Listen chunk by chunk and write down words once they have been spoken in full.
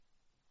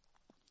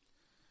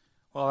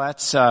Well,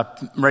 that's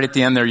right at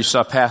the end there. You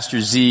saw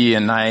Pastor Z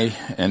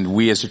and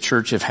we as a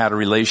church have had a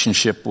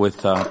relationship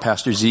with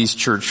Pastor Z's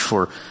church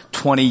for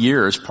 20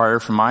 years prior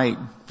from my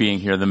being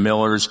here. The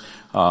Millers,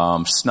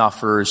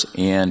 Snuffers,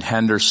 and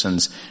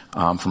Hendersons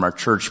from our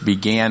church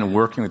began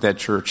working with that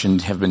church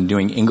and have been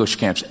doing English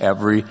camps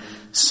every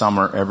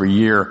summer, every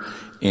year.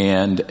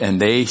 And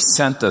they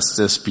sent us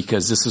this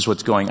because this is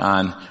what's going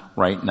on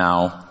right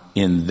now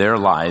in their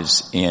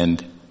lives.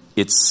 And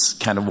it's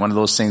kind of one of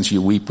those things,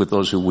 you weep with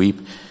those who weep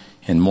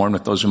and mourn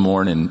with those who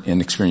mourn,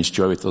 and experience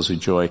joy with those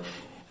who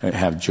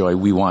have joy.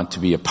 We want to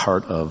be a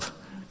part of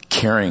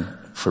caring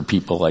for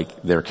people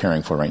like they're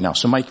caring for right now.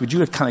 So Mike, would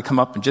you kind of come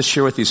up and just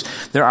share with us,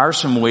 there are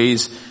some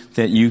ways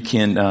that you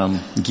can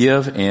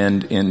give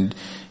and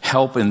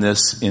help in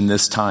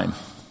this time.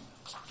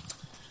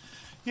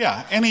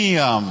 Yeah,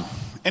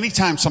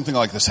 anytime something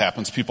like this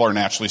happens, people are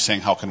naturally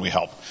saying, how can we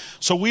help?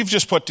 So we've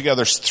just put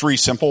together 3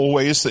 simple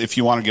ways that if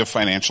you want to give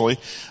financially.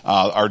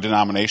 Our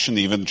denomination,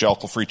 the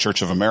Evangelical Free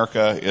Church of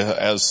America,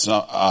 has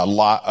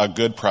a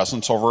good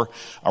presence over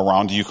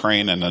around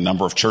Ukraine and a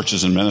number of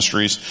churches and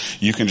ministries.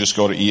 You can just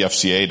go to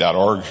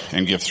efca.org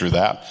and give through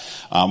that.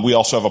 We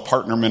also have a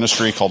partner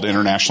ministry called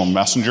International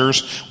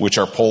Messengers, which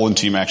our Poland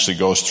team actually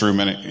goes through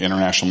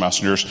International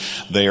Messengers.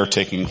 They are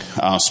taking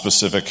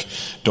specific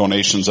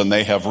donations, and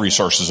they have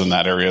resources in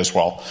that area as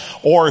well.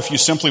 Or if you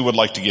simply would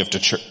like to give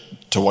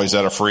to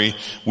Wayzata Free,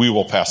 we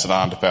will pass it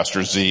on to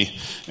Pastor Z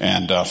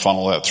and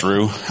funnel that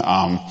through.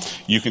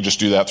 You can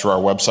just do that through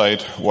our website,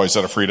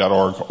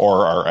 wayzatafree.org,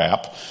 or our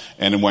app.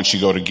 And then once you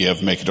go to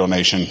give, make a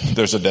donation,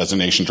 there's a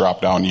designation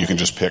drop down. You can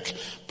just pick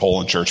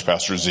Poland Church,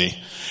 Pastor Z.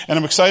 And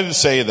I'm excited to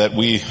say that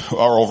we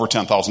are over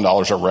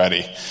 $10,000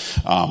 already.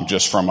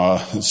 Just from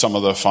some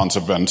of the funds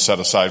have been set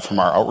aside from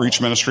our outreach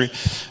ministry,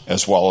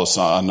 as well as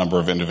a number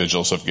of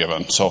individuals have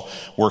given. So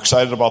we're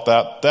excited about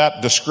that.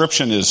 That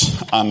description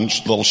is on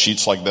little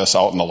sheets like this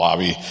out in the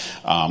lobby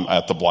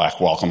at the black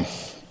welcome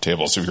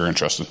tables if you're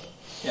interested.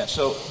 Yeah,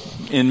 so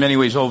in many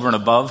ways over and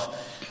above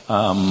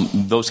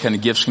those kind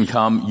of gifts can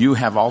come. You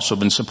have also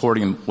been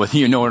supporting, whether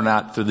you know or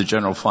not, through the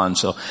general fund.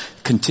 So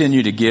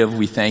continue to give.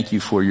 We thank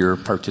you for your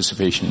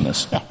participation in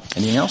this. Yeah.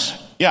 Anything else?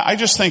 Yeah, I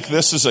just think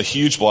this is a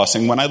huge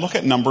blessing. When I look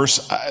at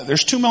numbers,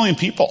 there's 2 million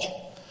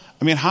people.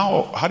 I mean,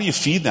 how do you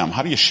feed them?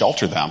 How do you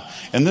shelter them?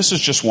 And this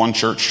is just one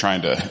church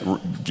trying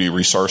to be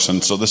resource.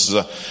 And so this is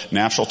a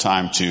natural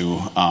time to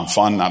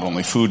fund not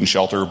only food and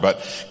shelter,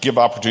 but give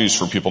opportunities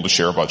for people to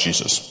share about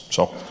Jesus.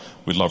 So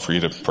we'd love for you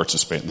to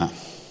participate in that.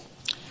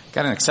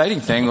 Got an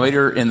exciting thing.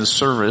 Later in the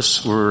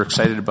service, we're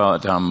excited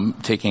about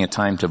taking a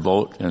time to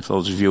vote. And for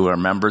those of you who are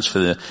members for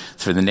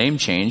the name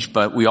change,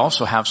 but we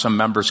also have some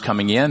members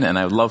coming in, and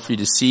I would love for you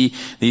to see.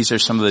 These are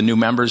some of the new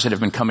members that have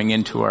been coming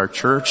into our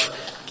church.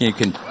 You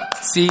can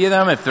see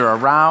them if they're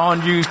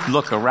around you.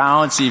 Look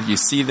around, see if you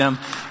see them,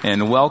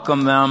 and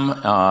welcome them.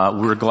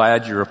 We're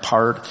glad you're a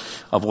part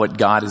of what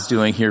God is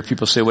doing here.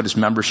 People say, "What is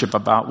membership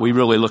about?" We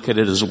really look at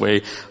it as a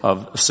way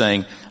of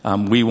saying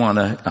we want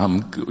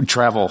to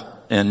travel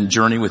and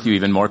journey with you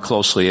even more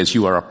closely as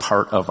you are a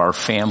part of our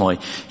family.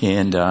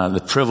 And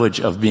the privilege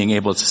of being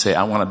able to say,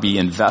 I want to be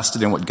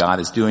invested in what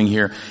God is doing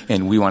here,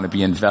 and we want to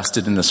be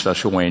invested in a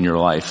special way in your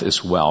life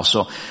as well.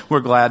 So we're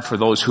glad for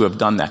those who have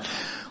done that.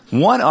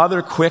 One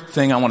other quick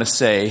thing I want to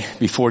say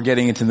before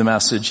getting into the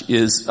message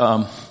is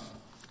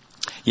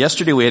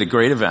yesterday we had a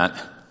great event,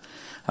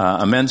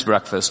 a men's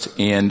breakfast,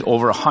 and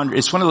over 100.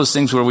 It's one of those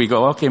things where we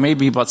go, okay,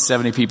 maybe about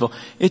 70 people.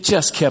 It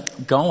just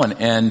kept going,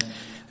 and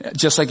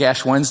just like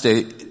Ash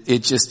Wednesday,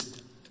 it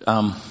just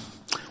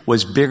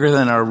was bigger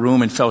than our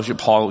room and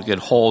fellowship hall could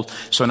hold.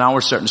 So now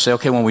we're starting to say,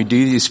 okay, when we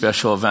do these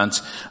special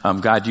events,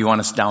 God, do you want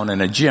us down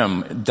in a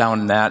gym, down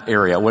in that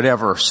area,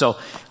 whatever. So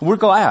we're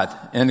glad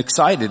and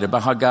excited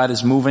about how God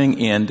is moving,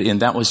 and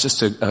that was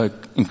just an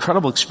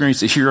incredible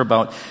experience to hear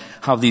about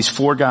how these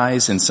 4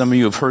 guys, and some of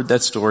you have heard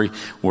that story,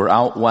 were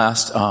out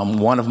west.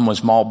 One of them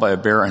was mauled by a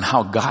bear, and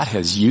how God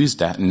has used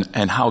that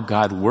and how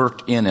God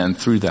worked in and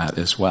through that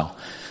as well.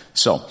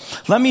 So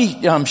let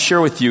me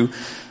share with you.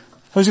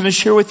 I was going to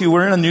share with you,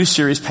 we're in a new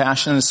series,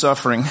 Passion and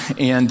Suffering,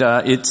 and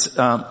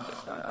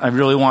I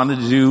really wanted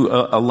to do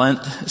a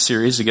Lent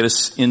series to get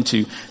us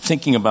into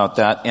thinking about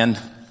that. And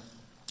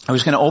I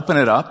was going to open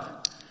it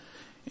up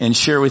and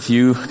share with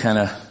you kind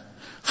of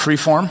free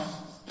form.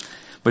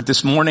 But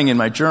this morning in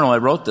my journal, I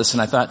wrote this,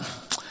 and I thought,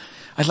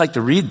 I'd like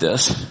to read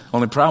this.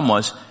 Only problem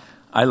was,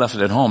 I left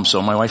it at home,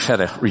 so my wife had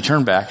to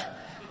return back,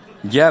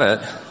 get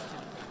it.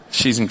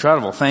 She's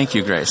incredible. Thank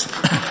you, Grace.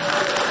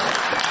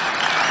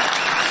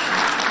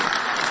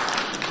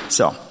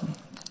 So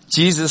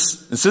this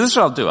is what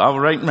I'll do. I'll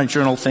write in my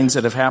journal things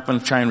that have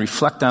happened, try and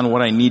reflect on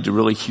what I need to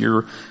really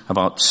hear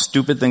about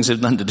stupid things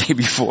I've done the day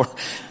before,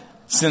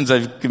 sins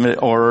I've committed,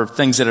 or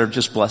things that are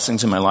just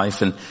blessings in my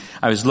life. And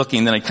I was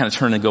looking, then I kind of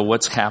turned and go,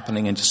 what's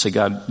happening? And just say,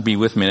 God, be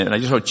with me. And I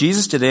just wrote,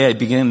 Jesus, today I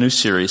begin a new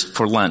series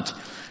for Lent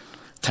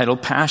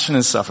titled Passion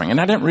and Suffering. And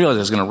I didn't realize I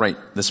was going to write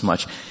this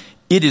much.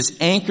 It is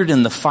anchored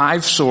in the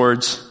 5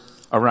 swords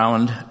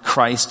around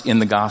Christ in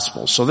the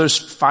gospel. So there's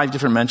 5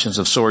 different mentions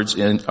of swords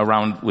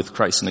around with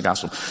Christ in the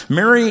gospel.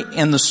 Mary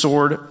and the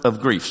sword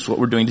of grief is what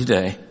we're doing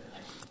today.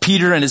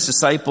 Peter and his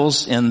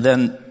disciples, and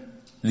then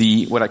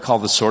what I call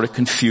the sword of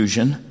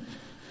confusion.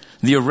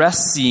 The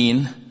arrest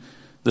scene,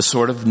 the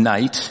sword of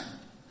night.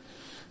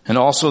 And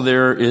also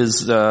there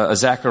is a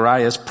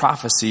Zechariah's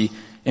prophecy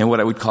and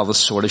what I would call the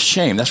sword of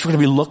shame. That's what we're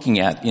going to be looking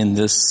at in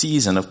this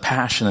season of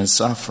passion and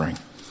suffering.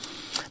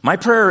 My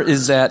prayer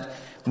is that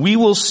we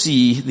will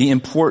see the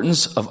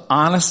importance of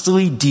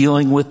honestly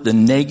dealing with the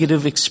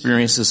negative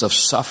experiences of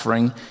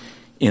suffering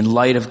in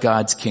light of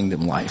God's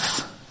kingdom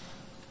life.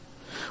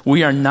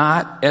 We are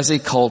not, as a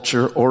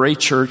culture or a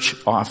church,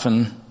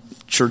 often,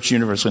 church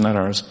universally, not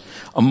ours,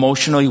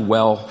 emotionally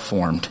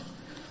well-formed.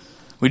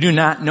 We do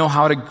not know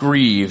how to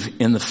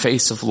grieve in the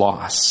face of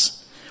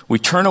loss. We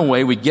turn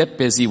away, we get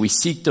busy, we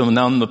seek to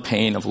numb the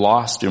pain of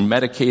loss through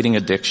medicating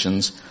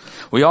addictions.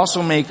 We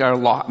also mask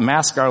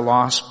our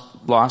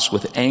loss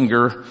with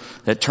anger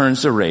that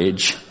turns to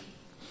rage.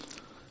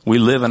 We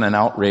live in an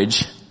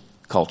outrage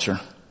culture.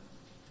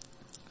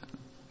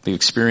 We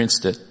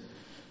experienced it.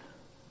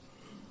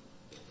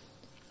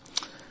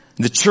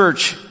 The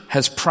church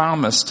has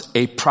promised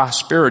a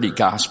prosperity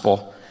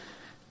gospel,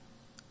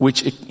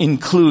 which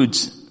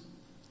includes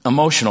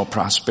emotional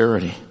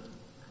prosperity.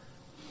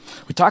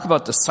 We talk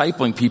about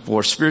discipling people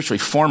or spiritually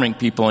forming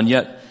people, and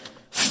yet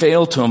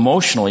fail to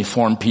emotionally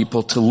form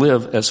people to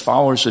live as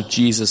followers of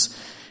Jesus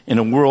in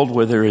a world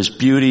where there is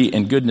beauty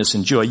and goodness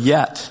and joy,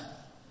 yet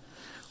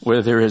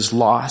where there is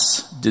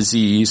loss,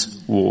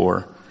 disease,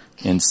 war,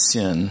 and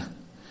sin,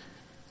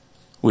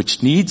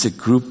 which needs a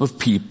group of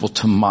people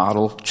to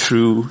model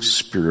true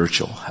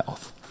spiritual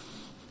health.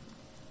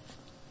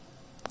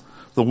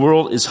 The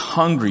world is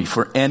hungry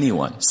for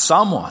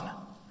someone,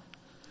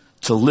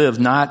 to live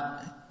not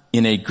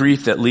in a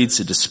grief that leads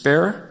to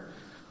despair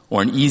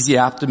or an easy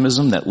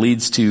optimism that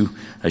leads to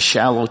a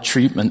shallow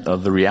treatment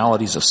of the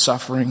realities of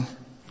suffering.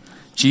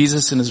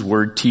 Jesus in his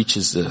word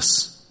teaches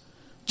this.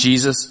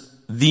 Jesus,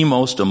 the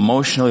most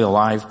emotionally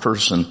alive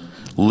person,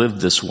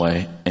 lived this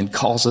way and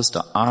calls us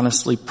to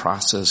honestly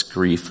process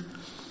grief,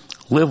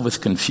 live with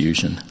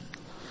confusion,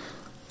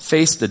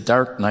 face the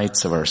dark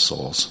nights of our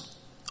souls,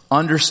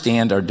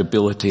 understand our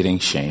debilitating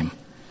shame.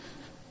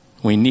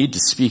 We need to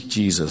speak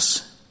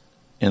Jesus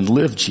and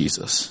live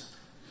Jesus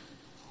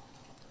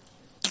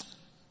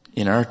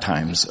in our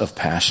times of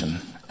passion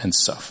and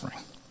suffering.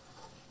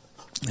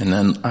 And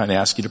then I'd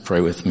ask you to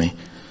pray with me.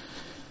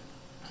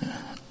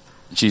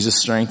 Jesus,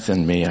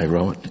 strengthen me, I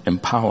wrote.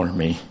 Empower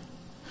me.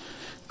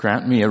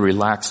 Grant me a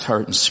relaxed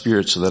heart and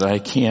spirit so that I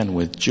can,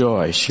 with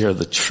joy, share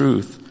the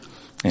truth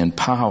and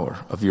power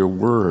of your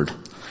word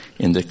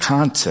in the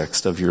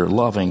context of your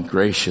loving,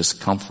 gracious,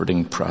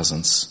 comforting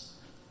presence.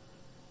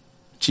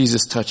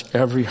 Jesus, touch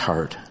every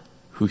heart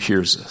who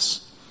hears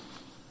this.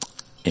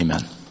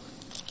 Amen.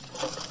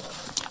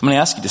 I'm going to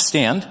ask you to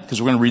stand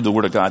because we're going to read the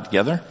Word of God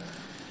together.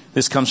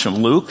 This comes from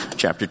Luke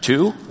chapter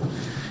 2.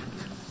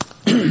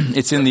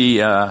 It's in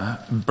the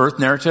birth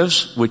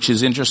narratives, which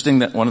is interesting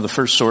that one of the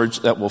first swords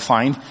that we'll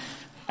find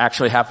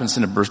actually happens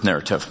in a birth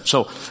narrative.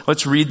 So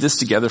let's read this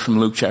together from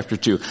Luke chapter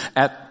 2.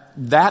 At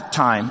that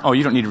time,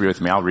 you don't need to read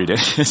with me. I'll read it.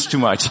 It's too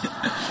much.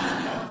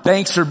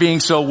 Thanks for being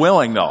so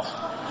willing, though.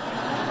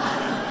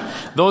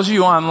 Those of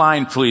you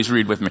online, please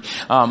read with me.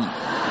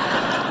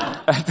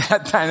 At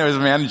that time, there was a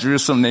man in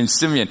Jerusalem named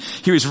Simeon.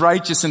 He was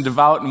righteous and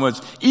devout and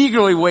was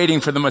eagerly waiting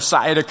for the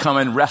Messiah to come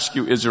and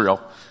rescue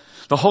Israel.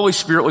 The Holy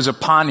Spirit was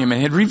upon him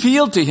and had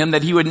revealed to him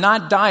that he would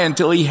not die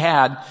until he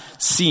had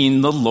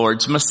seen the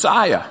Lord's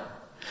Messiah.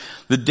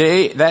 That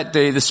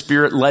day, the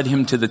Spirit led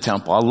him to the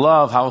temple. I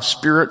love how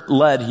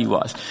Spirit-led he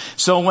was.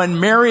 So when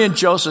Mary and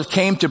Joseph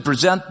came to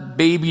present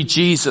baby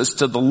Jesus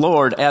to the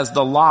Lord as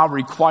the law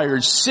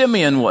required,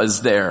 Simeon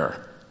was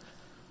there.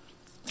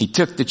 He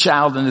took the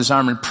child in his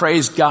arm and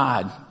praised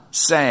God,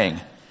 saying,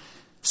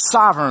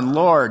 Sovereign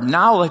Lord,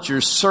 now let your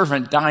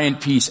servant die in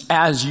peace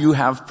as you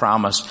have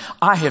promised.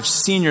 I have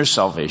seen your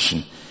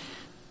salvation,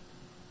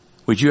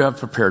 which you have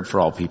prepared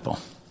for all people.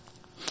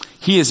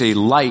 He is a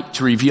light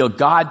to reveal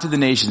God to the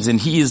nations, and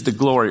he is the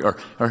glory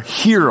or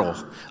hero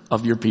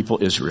of your people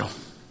Israel.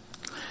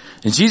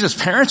 And Jesus'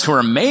 parents were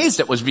amazed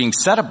at what was being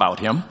said about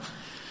him.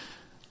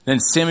 Then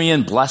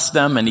Simeon blessed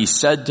them, and he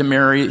said to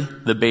Mary,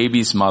 the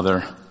baby's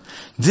mother,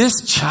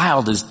 This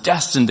child is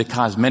destined to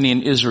cause many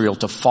in Israel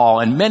to fall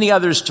and many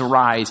others to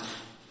rise.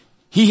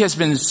 He has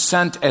been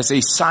sent as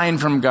a sign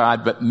from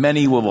God, but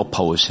many will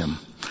oppose him.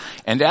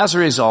 And as a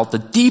result, the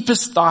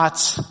deepest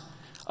thoughts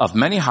of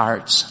many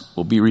hearts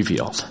will be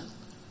revealed.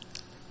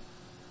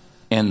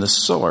 And the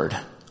sword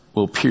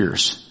will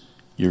pierce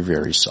your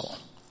very soul.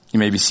 You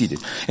may be seated.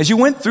 As you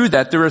went through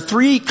that, there are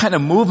 3 kind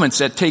of movements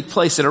that take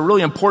place that are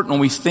really important when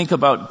we think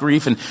about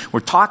grief, and we're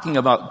talking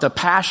about the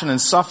passion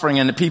and suffering,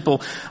 and the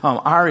people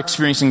are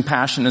experiencing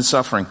passion and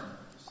suffering.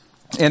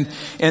 And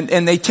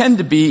they tend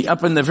to be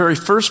up in the very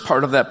first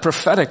part of that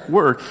prophetic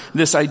word,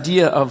 this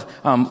idea of,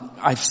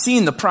 I've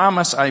seen the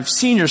promise, I've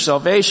seen your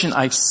salvation,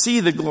 I see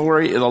the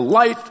glory, the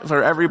light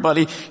for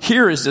everybody.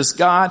 Here is this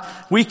God.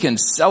 We can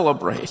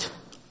celebrate.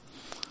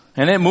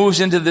 And it moves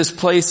into this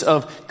place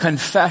of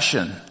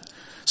confession.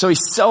 So he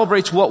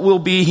celebrates what will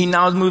be. He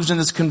now moves in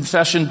this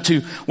confession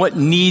to what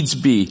needs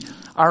be.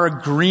 Our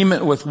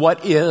agreement with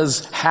what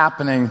is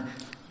happening,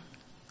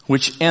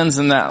 which ends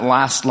in that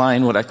last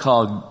line, what I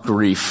call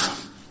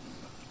grief.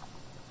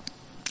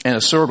 And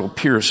a sword will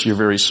pierce your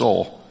very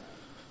soul.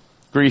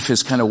 Grief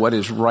is kind of what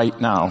is right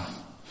now,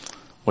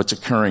 what's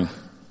occurring.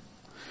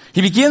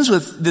 He begins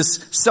with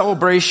this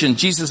celebration.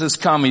 Jesus has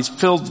come. He's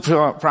filled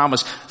the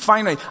promise.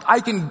 Finally, I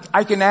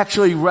can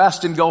actually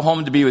rest and go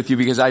home to be with you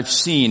because I've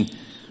seen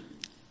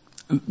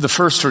the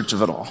first fruits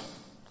of it all.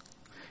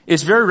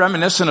 It's very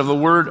reminiscent of the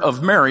word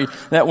of Mary,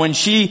 that when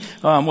she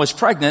was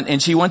pregnant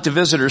and she went to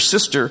visit her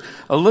sister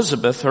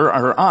Elizabeth,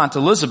 her aunt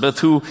Elizabeth,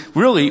 who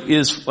really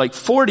is like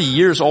 40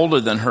 years older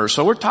than her.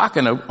 So we're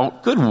talking a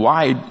good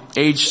wide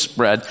age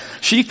spread.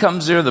 She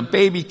comes there, the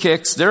baby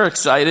kicks, they're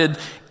excited,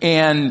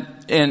 and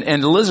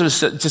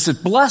Elizabeth just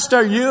said, blessed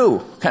are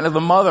you, kind of the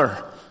mother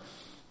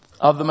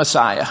of the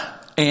Messiah.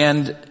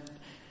 And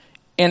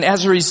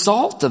as a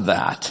result of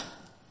that,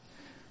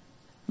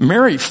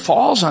 Mary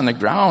falls on the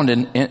ground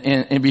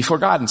and before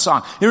God in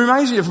song. It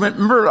reminds me of,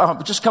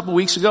 remember just a couple of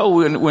weeks ago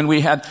when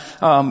we had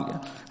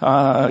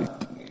Dr.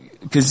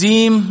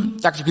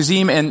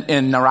 Kazim and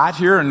Narat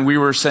here, and we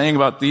were saying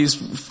about these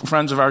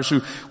friends of ours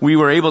who we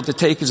were able to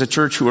take as a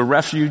church who were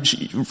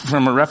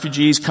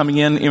refugees coming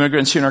in,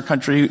 immigrants in our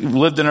country, who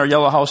lived in our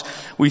yellow house.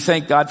 We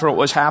thank God for what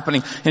was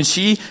happening. And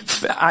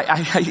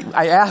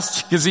I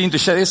asked Kazim to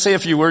say a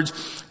few words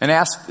and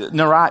asked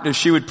Narat if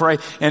she would pray.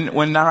 And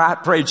when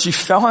Narat prayed, she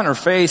fell on her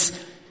face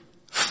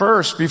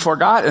first before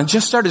God and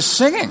just started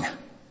singing.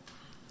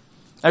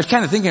 I was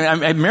kind of thinking,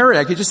 I'm married,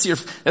 I could just see her,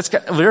 that's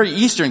very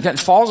Eastern, kind of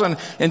falls on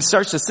and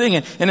starts to sing.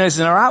 And as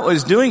Narat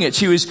was doing it,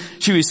 she was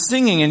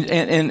singing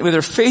and with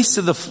her face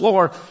to the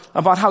floor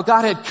about how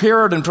God had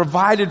cared and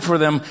provided for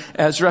them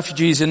as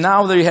refugees. And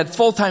now they had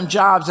full-time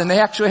jobs and they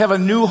actually have a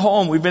new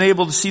home. We've been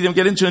able to see them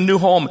get into a new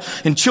home.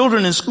 And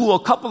children in school, a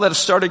couple that have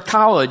started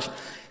college.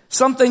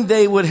 Something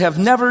they would have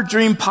never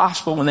dreamed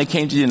possible when they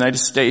came to the United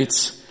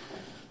States.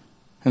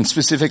 And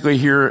specifically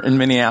here in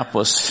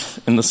Minneapolis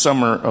in the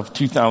summer of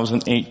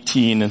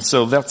 2018. And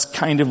so that's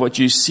kind of what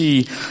you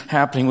see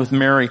happening with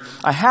Mary.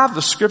 I have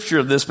the scripture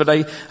of this, but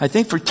I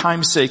think for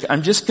time's sake,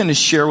 I'm just going to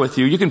share with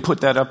you. You can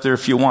put that up there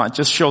if you want.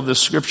 Just show the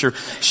scripture.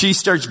 She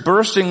starts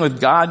bursting with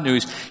God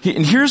news.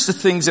 And here's the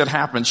things that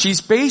happen.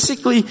 She's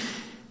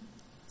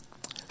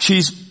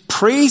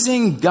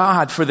praising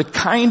God for the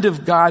kind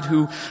of God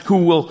who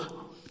will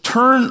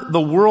turn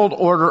the world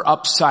order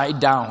upside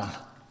down.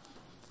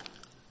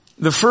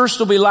 The first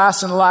will be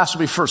last and the last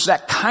will be first.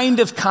 That kind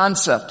of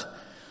concept.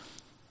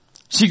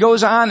 She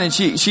goes on and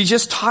she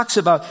just talks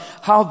about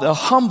how the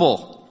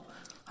humble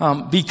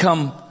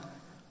become,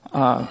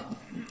 how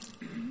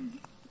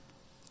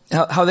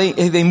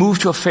they move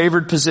to a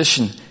favored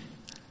position.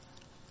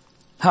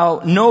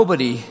 How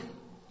nobody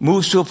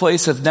moves to a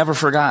place of never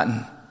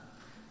forgotten.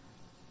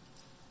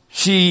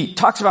 She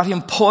talks about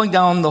him pulling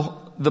down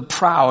the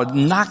proud,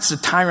 knocks the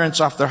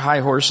tyrants off their high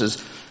horses.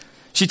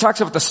 She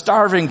talks about the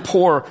starving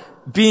poor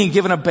being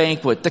given a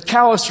banquet, the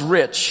callous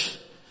rich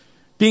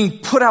being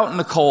put out in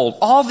the cold,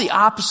 all the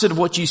opposite of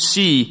what you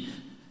see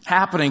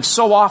happening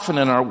so often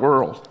in our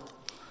world.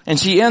 And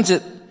she ends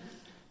it,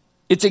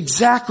 it's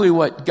exactly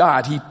what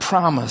God, He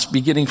promised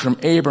beginning from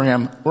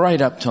Abraham right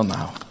up till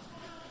now.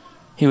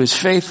 He was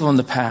faithful in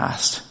the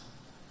past.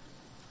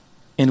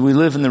 And we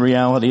live in the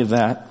reality of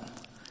that.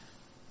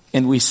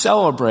 And we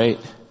celebrate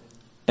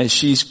as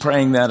she's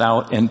praying that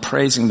out and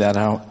praising that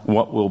out,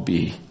 what will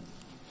be.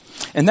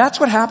 And that's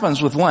what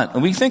happens with Lent.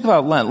 When we think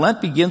about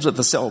Lent begins with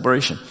a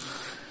celebration.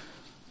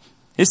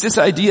 It's this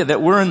idea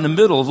that we're in the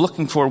middle of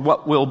looking for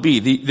what will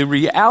be. The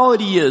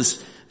reality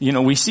is,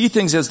 we see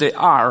things as they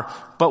are,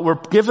 but we're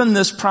given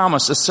this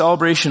promise, a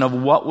celebration of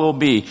what will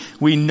be.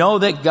 We know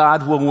that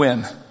God will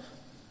win.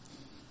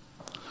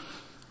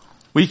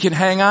 We can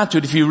hang on to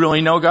it if you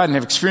really know God and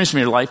have experienced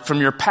in your life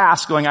from your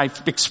past going,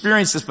 I've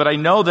experienced this, but I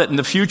know that in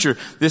the future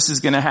this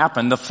is going to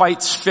happen. The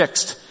fight's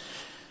fixed.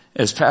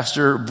 As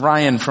Pastor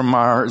Brian from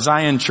our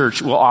Zion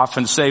church will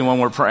often say when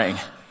we're praying.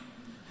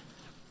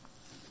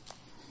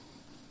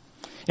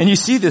 And you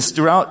see this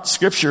throughout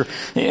Scripture,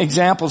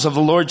 examples of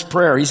the Lord's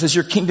Prayer. He says,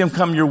 your kingdom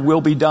come, your will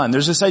be done.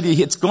 There's this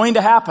idea, it's going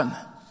to happen.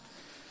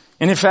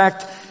 And in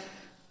fact,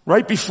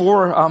 right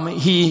before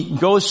he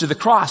goes to the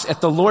cross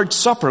at the Lord's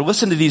Supper,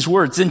 listen to these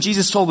words. Then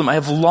Jesus told them, I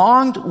have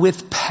longed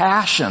with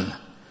passion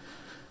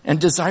and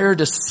desire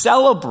to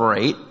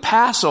celebrate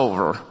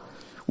Passover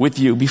with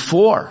you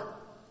before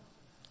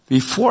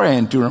I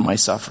endure my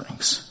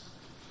sufferings.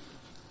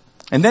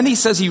 And then he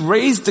says he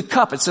raised the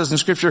cup, it says in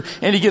Scripture,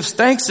 and he gives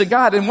thanks to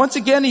God. And once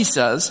again he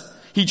says,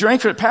 he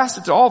drank from it, passed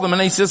it to all of them,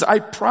 and he says, I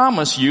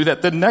promise you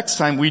that the next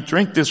time we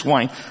drink this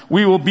wine,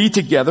 we will be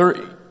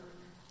together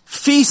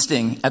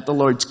feasting at the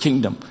Lord's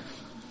kingdom.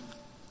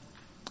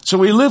 So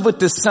we live with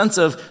this sense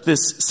of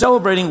this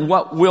celebrating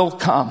what will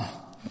come.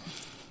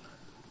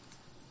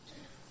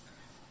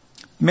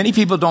 Many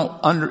people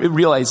don't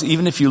realize,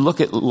 even if you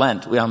look at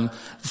Lent,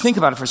 think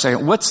about it for a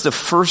second. What's the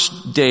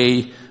first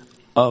day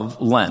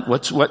of Lent?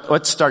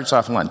 What starts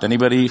off Lent?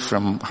 Anybody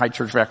from high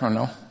church background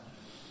know?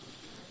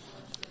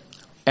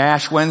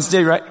 Ash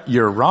Wednesday, right?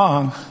 You're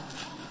wrong.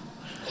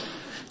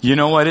 You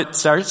know what it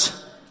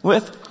starts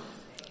with?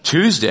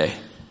 Tuesday.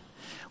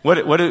 What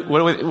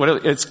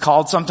it's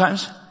called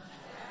sometimes?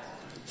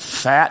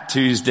 Fat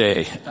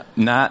Tuesday,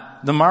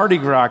 not the Mardi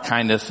Gras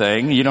kind of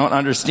thing. You don't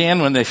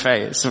understand when they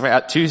say it's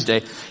Fat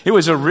Tuesday. It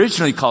was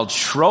originally called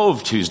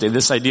Shrove Tuesday,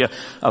 this idea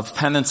of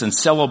penance and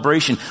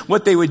celebration.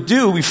 What they would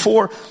do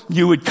before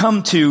you would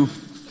come to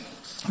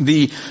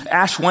the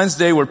Ash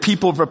Wednesday, where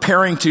people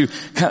preparing to,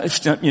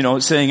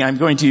 saying, I'm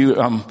going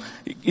to,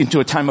 into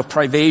a time of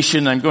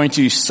privation, I'm going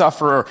to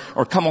suffer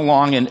or come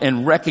along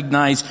and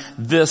recognize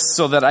this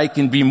so that I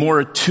can be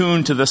more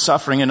attuned to the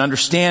suffering and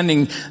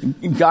understanding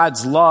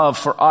God's love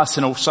for us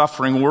in a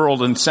suffering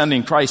world and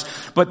sending Christ.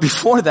 But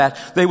before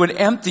that, they would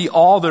empty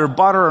all their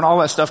butter and all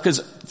that stuff, because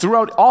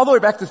throughout, all the way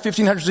back to the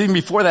 1500s, even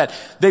before that,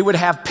 they would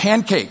have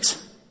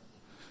pancakes.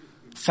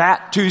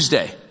 Fat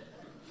Tuesday.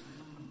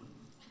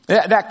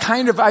 That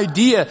kind of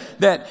idea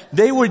that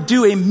they would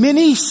do a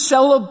mini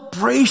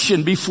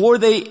celebration before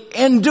they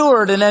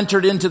endured and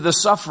entered into the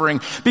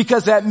suffering,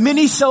 because that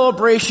mini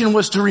celebration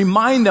was to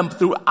remind them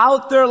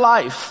throughout their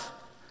life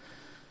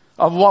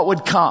of what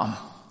would come.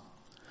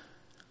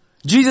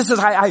 Jesus says,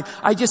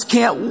 I just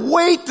can't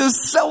wait to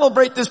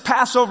celebrate this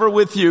Passover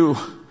with you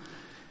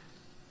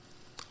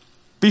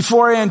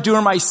before I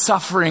endure my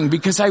suffering,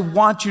 because I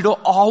want you to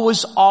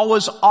always,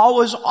 always,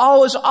 always,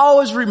 always,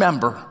 always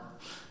remember,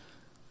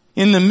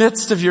 in the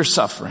midst of your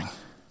suffering,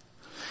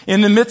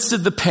 in the midst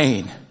of the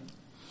pain,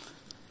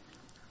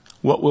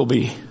 what will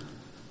be?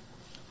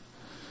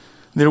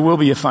 There will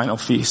be a final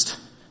feast.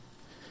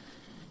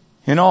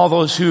 And all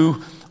those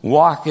who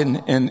walk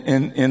and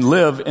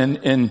live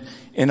and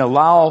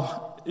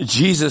allow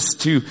Jesus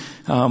to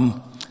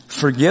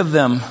forgive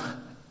them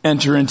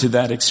enter into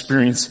that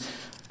experience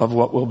of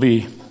what will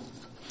be.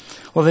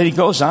 Well, then he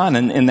goes on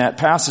in that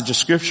passage of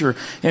Scripture,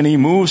 and he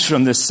moves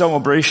from this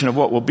celebration of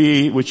what will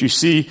be, which you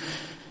see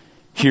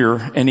here,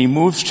 and he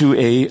moves to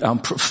a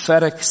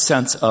prophetic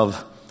sense of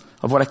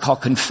what I call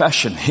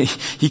confession.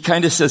 He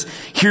kind of says,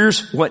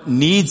 here's what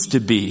needs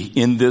to be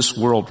in this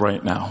world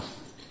right now.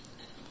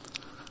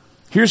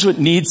 Here's what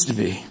needs to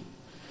be.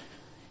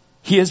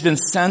 He has been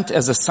sent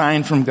as a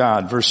sign from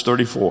God, verse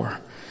 34.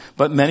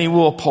 But many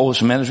will oppose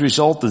him, and as a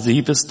result, the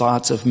deepest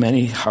thoughts of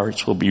many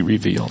hearts will be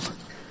revealed.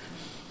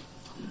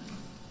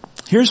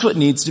 Here's what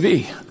needs to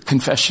be.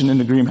 Confession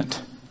and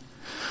agreement.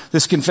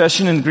 This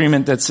confession and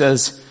agreement that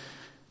says,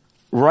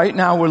 right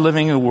now we're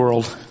living in a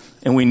world,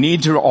 and we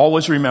need to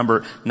always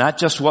remember not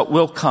just what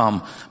will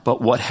come,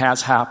 but what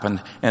has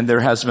happened, and there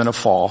has been a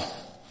fall.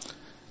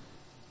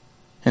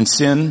 And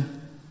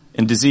sin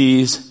and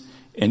disease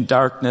and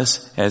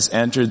darkness has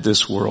entered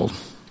this world.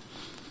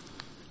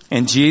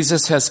 And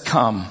Jesus has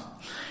come,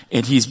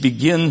 and he's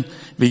begun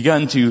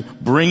to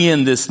bring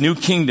in this new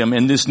kingdom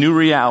and this new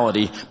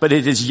reality, but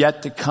it is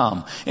yet to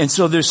come. And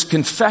so there's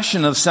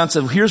confession of the sense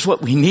of here's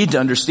what we need to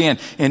understand,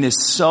 and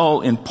is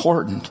so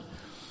important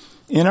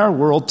in our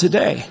world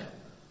today,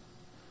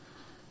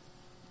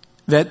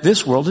 that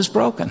this world is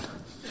broken.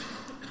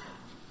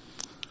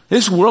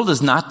 This world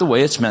is not the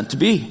way it's meant to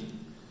be.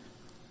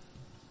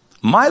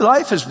 My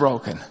life is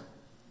broken.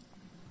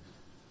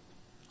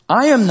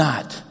 I am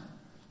not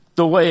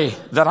the way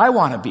that I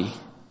want to be.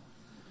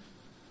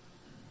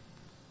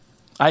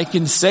 I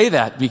can say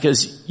that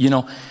because,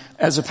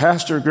 as a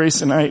pastor,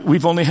 Grace and I,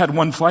 we've only had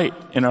one fight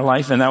in our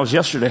life, and that was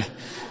yesterday.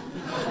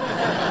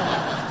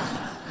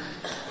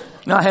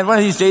 Now, I had one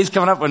of these days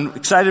coming up and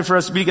excited for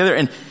us to be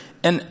together,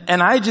 and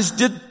I just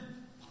did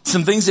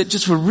some things that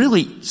just were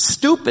really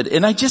stupid,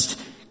 and I just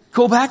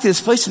go back to this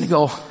place and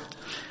go,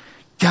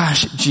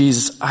 gosh,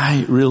 Jesus,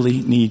 I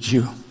really need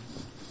you.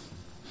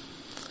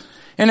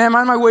 And I'm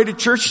on my way to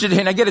church today,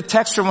 and I get a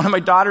text from one of my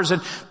daughters,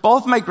 and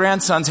both my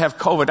grandsons have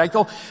COVID. I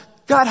go,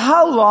 God,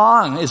 how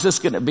long is this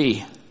going to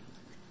be?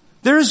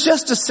 There's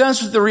just a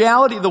sense of the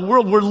reality of the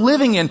world we're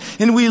living in,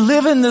 and we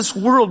live in this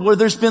world where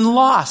there's been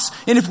loss.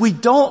 And if we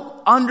don't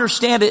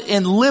understand it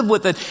and live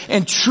with it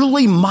and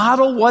truly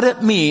model what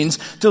it means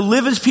to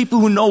live as people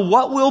who know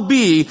what will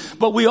be,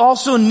 but we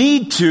also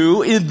need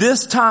to, in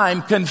this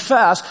time,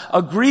 confess,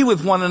 agree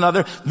with one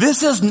another,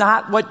 this is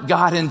not what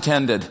God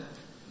intended.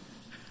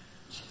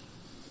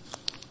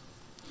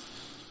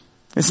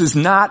 This is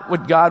not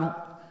what God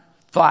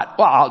thought,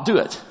 well, I'll do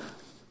it.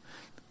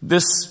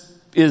 This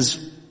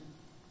is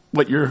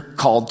what you're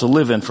called to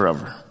live in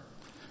forever.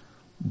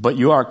 But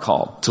you are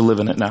called to live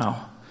in it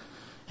now.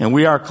 And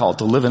we are called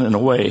to live in it in a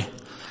way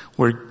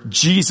where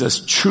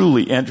Jesus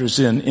truly enters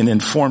in and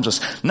informs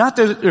us. Not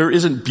that there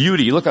isn't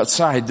beauty. You look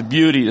outside, the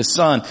beauty, the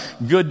sun,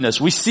 goodness.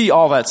 We see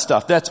all that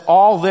stuff. That's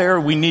all there.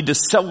 We need to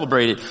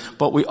celebrate it.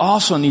 But we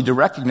also need to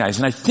recognize,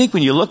 and I think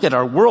when you look at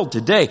our world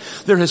today,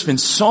 there has been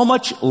so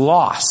much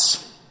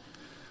loss.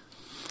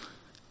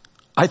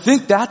 I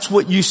think that's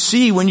what you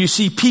see when you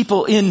see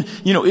people in,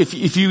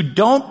 if you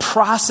don't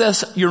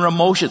process your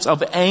emotions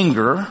of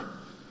anger,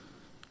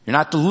 you're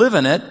not to live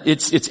in it.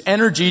 It's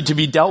energy to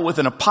be dealt with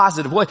in a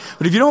positive way.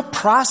 But if you don't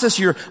process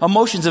your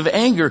emotions of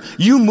anger,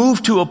 you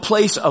move to a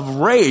place of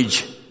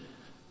rage,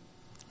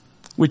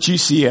 which you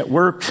see at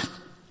work,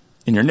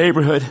 in your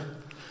neighborhood,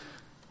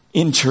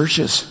 in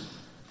churches.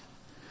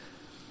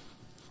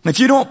 And if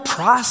you don't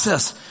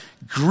process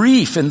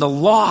grief and the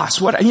loss,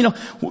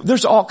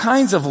 there's all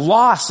kinds of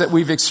loss that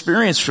we've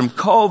experienced from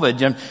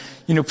COVID. And,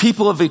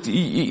 people have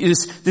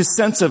this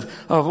sense of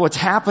what's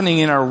happening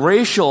in our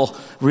racial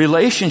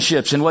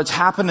relationships and what's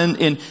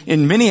happening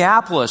in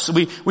Minneapolis.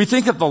 We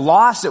think of the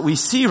loss that we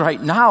see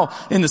right now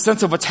in the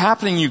sense of what's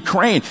happening in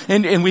Ukraine.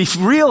 And we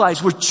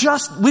realize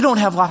we don't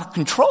have a lot of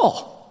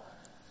control.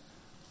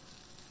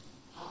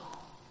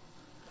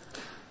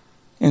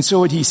 And so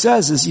what he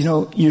says is,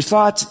 your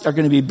thoughts are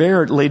going to be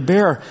laid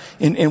bare.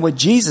 And what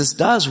Jesus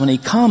does when he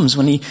comes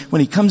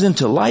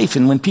into life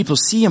and when people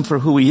see him for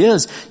who he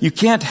is, you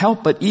can't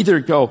help but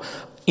either go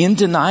in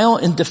denial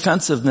and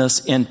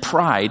defensiveness and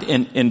pride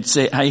and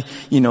say,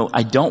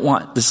 I don't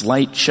want this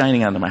light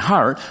shining onto my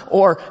heart.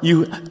 Or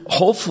you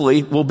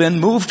hopefully will then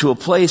move to a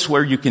place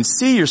where you can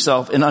see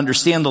yourself and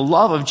understand the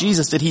love of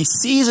Jesus, that he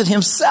sees it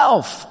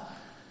himself.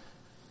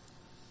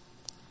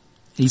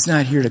 He's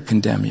not here to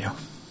condemn you.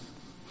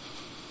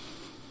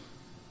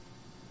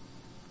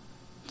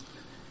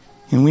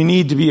 And we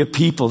need to be a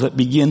people that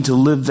begin to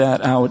live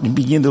that out and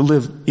begin to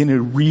live in a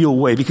real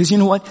way. Because you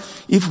know what?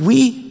 If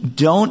we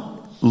don't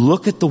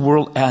look at the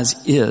world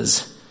as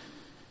is,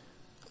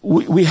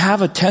 we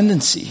have a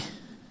tendency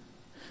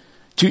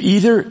to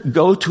either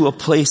go to a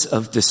place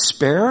of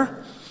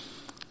despair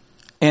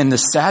and the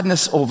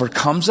sadness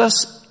overcomes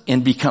us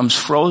and becomes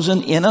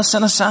frozen in us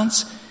in a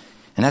sense.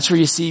 And that's where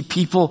you see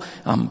people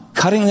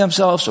cutting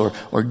themselves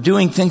or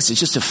doing things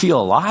just to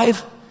feel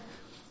alive.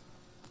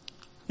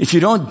 If you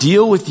don't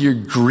deal with your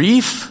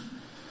grief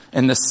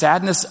and the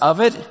sadness of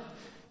it,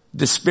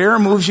 despair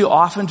moves you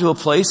off into a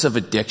place of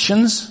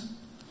addictions.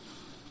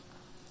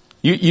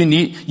 You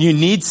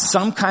need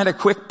some kind of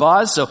quick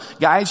buzz. So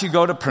guys, you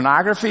go to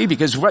pornography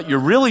because what you're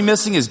really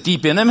missing is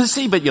deep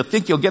intimacy, but you'll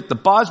think you'll get the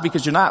buzz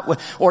because you're not,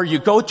 or you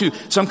go to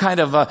some kind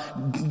of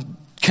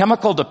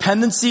chemical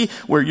dependency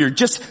where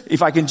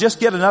if I can just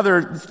get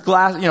another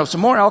glass,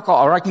 some more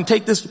alcohol, or I can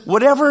take this,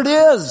 whatever it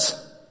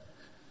is.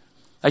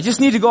 I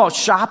just need to go out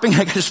shopping.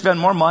 I got to spend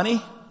more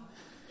money.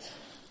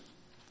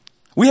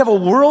 We have a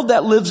world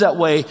that lives that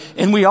way,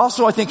 and we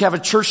also, I think, have a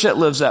church that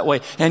lives that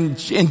way. And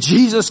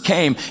Jesus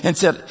came and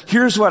said,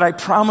 here's what I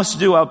promise to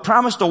do. I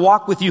promise to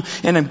walk with you,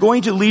 and I'm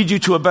going to lead you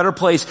to a better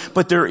place.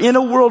 But they're in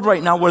a world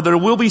right now where there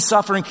will be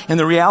suffering and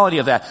the reality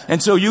of that.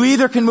 And so you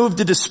either can move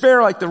to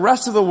despair like the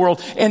rest of the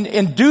world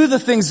and do the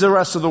things the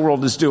rest of the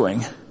world is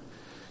doing.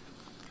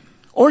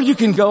 Or you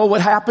can go what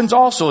happens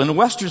also in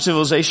Western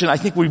civilization. I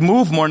think we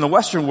move more in the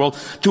Western world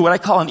to what I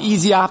call an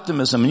easy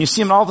optimism. And you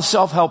see them in all the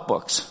self-help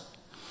books.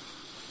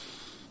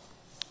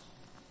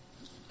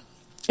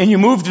 And you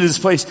move to this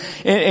place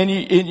and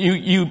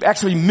you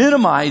actually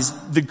minimize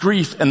the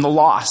grief and the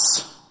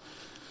loss.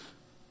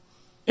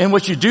 And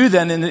what you do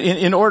then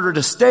in order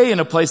to stay in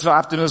a place of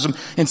optimism,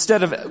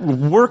 instead of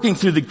working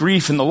through the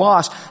grief and the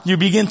loss, you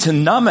begin to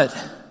numb it.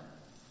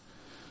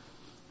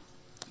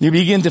 You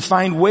begin to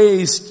find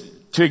ways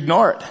to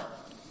ignore it.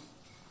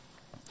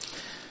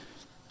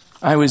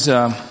 I was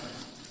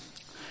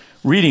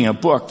reading a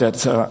book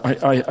that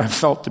I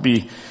felt to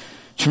be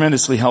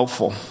tremendously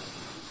helpful.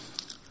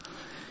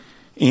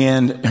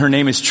 And her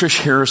name is Trish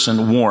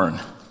Harrison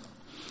Warren.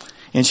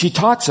 And she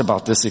talks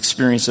about this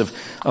experience of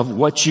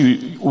what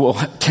you will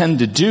tend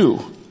to do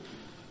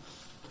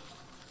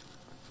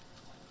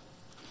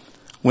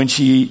when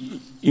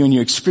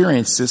you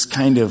experience this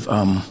kind of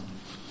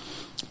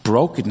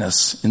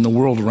brokenness in the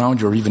world around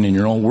you, or even in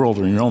your own world,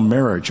 or in your own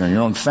marriage, or in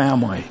your own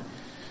family,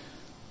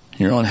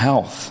 your own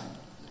health.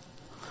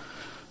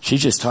 She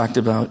just talked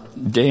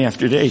about day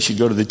after day she'd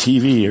go to the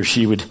TV, or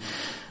she would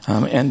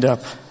end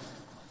up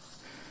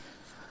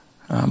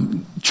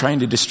trying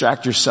to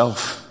distract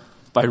herself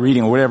by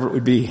reading, or whatever it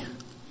would be.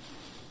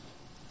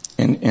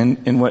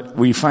 And what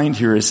we find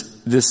here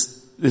is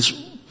this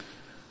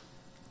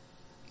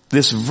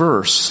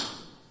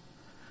verse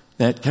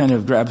that kind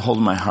of grabbed hold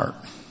of my heart.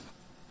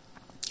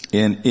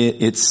 And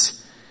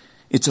it's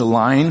a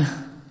line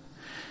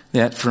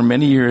that for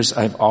many years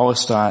I've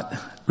always thought,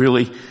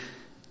 really,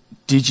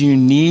 did you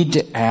need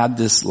to add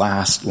this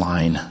last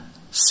line,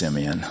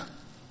 Simeon?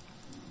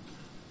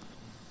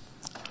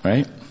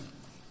 Right?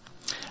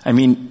 I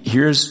mean,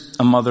 here's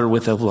a mother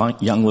with a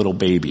young little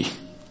baby.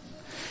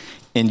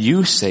 And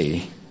you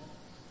say,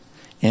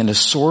 and a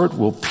sword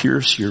will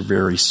pierce your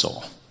very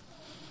soul.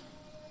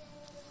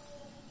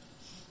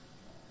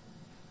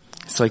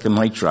 like a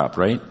mic drop,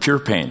 right? Pure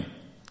pain.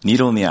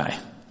 Needle in the eye.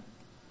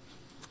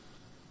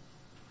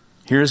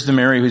 Here's the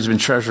Mary who's been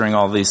treasuring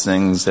all these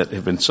things that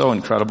have been so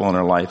incredible in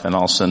her life, and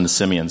all of a sudden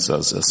Simeon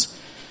says this.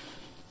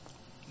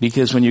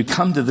 Because when you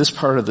come to this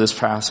part of this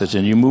passage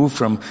and you move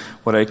from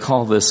what I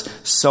call this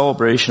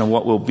celebration of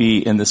what will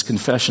be and this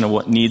confession of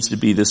what needs to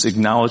be, this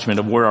acknowledgement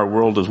of where our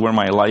world is, where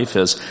my life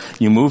is,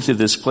 you move to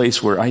this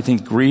place where I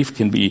think grief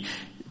can be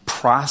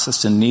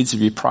processed and needs to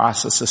be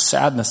processed, a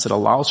sadness that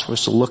allows for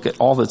us to look at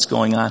all that's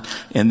going on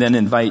and then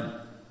invite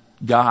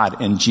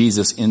God and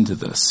Jesus into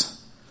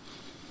this.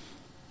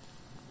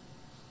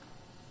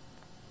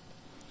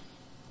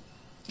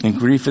 And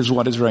grief is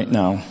what is right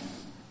now.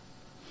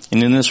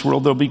 And in this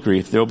world there'll be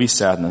grief, there'll be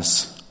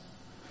sadness.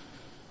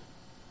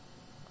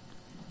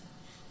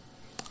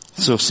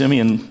 So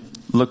Simeon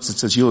looks and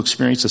says, you'll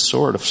experience a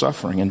sword of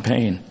suffering and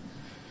pain.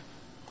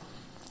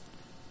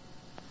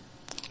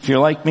 If you're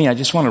like me, I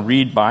just want to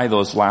read by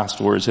those last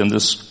words, and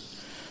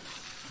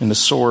the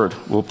sword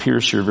will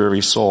pierce your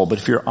very soul. But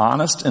if you're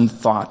honest and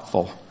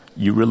thoughtful,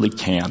 you really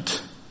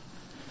can't.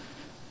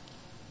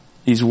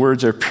 These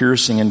words are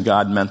piercing, and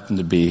God meant them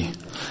to be.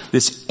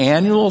 This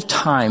annual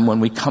time when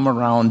we come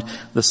around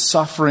the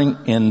suffering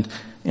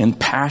and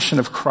passion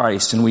of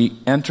Christ and we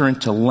enter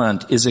into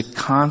Lent is a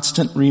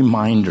constant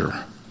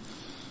reminder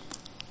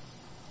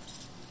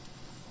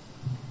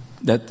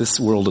that this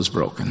world is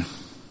broken.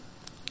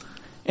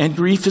 And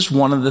grief is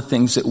one of the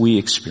things that we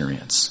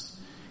experience.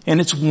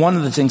 And it's one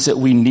of the things that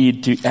we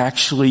need to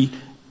actually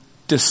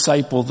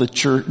disciple the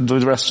church, the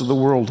rest of the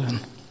world in.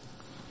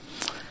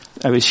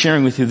 I was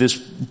sharing with you this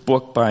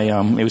book by,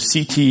 it was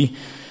CT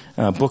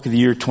Book of the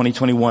Year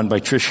 2021 by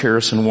Trish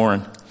Harrison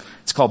Warren.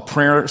 It's called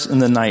Prayers in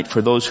the Night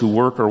for Those Who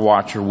Work or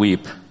Watch or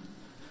Weep.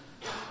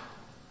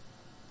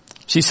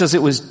 She says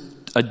it was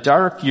a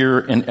dark year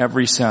in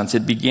every sense.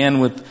 It began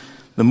with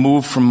the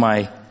move from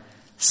my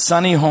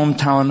sunny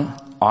hometown,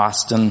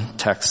 Austin,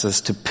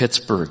 Texas, to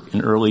Pittsburgh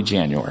in early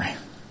January.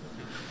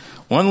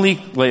 1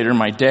 week later,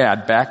 my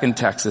dad, back in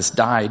Texas,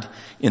 died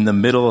in the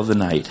middle of the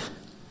night.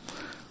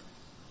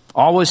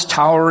 Always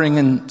towering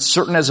and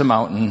certain as a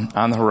mountain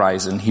on the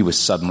horizon, he was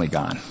suddenly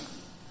gone.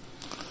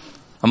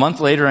 A month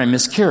later, I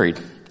miscarried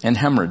and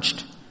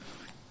hemorrhaged,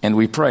 and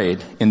we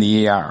prayed in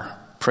the ER.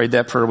 Prayed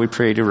that prayer we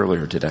prayed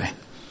earlier today.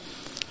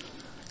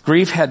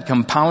 Grief had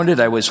compounded.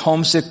 I was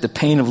homesick. The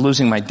pain of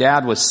losing my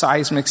dad was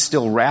seismic,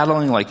 still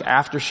rattling like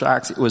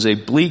aftershocks. It was a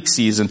bleak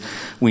season.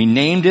 We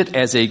named it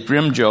as a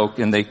grim joke,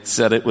 and they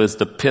said it was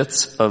the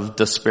pits of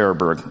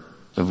Despairburg,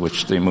 of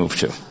which they moved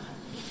to.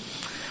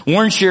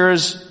 Warren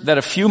shares that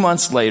a few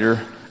months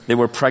later, they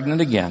were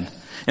pregnant again.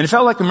 And it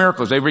felt like a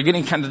miracle. They were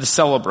getting kind of to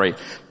celebrate.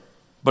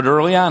 But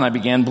early on, I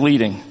began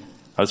bleeding.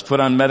 I was put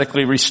on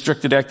medically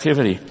restricted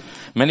activity.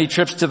 Many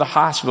trips to the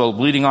hospital,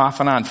 bleeding off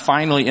and on.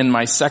 Finally, in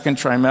my second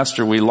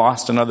trimester, we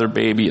lost another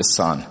baby, a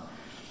son.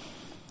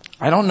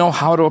 I don't know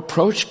how to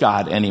approach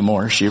God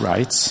anymore, she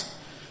writes.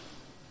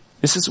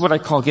 This is what I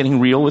call getting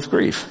real with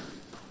grief.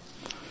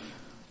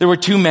 There were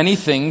too many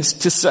things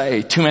to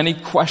say, too many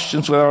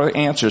questions without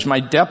answers. My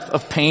depth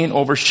of pain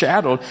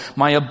overshadowed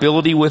my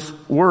ability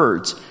with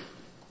words.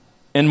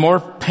 And more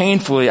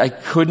painfully, I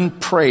couldn't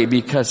pray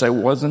because I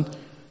wasn't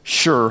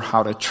sure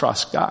how to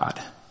trust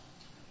God.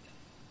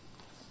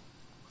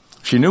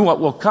 She knew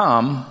what will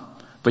come,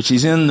 but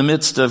she's in the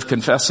midst of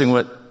confessing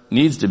what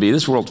needs to be.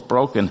 This world's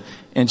broken,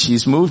 and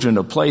she's moved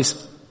into a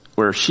place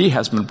where she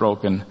has been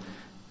broken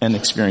and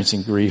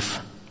experiencing grief.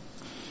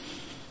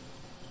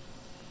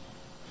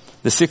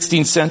 The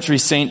 16th century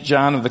St.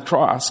 John of the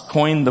Cross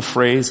coined the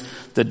phrase,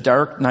 the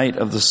dark night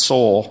of the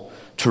soul,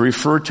 to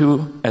refer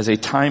to as a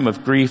time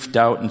of grief,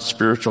 doubt, and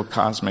spiritual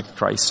cosmic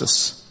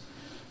crisis.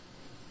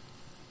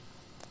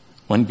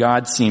 When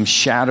God seems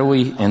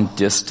shadowy and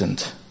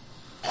distant.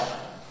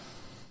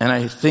 And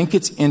I think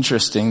it's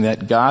interesting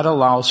that God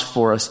allows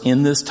for us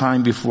in this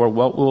time before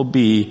what will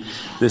be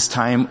this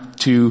time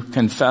to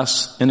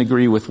confess and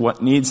agree with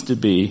what needs to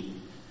be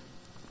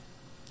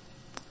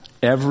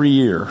every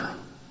year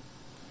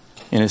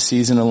in a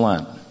season of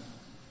Lent.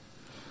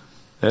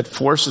 That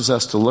forces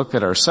us to look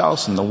at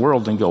ourselves and the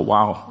world and go,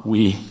 wow,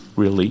 we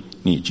really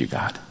need you,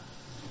 God.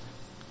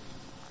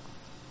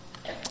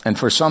 And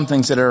for some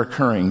things that are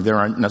occurring, there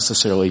aren't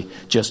necessarily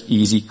just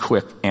easy,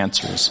 quick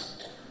answers.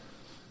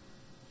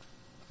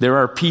 There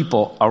are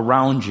people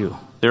around you.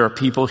 There are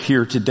people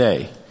here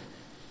today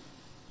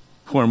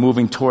who are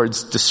moving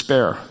towards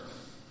despair,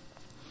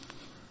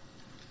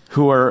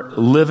 who are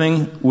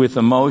living with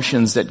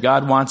emotions that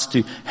God wants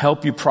to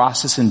help you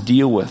process and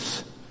deal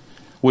with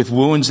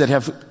wounds that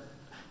have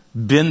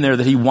been there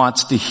that He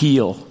wants to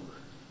heal.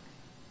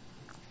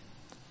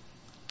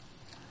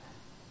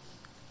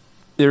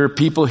 There are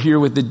people here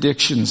with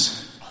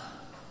addictions.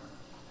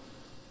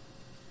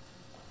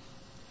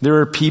 There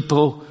are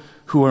people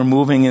who are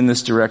moving in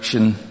this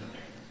direction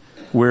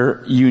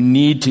where you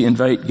need to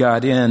invite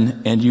God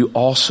in, and you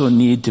also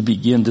need to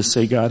begin to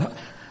say, God,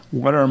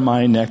 what are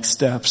my next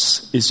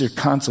steps? Is there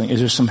counseling? Is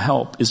there some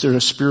help? Is there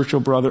a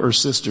spiritual brother or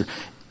sister?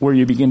 where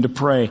you begin to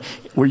pray,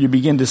 where you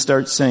begin to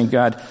start saying,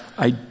 God,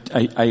 I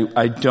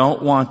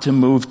don't want to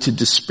move to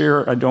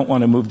despair. I don't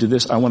want to move to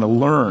this. I want to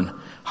learn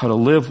how to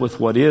live with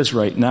what is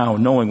right now,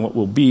 knowing what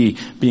will be,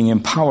 being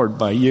empowered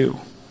by you.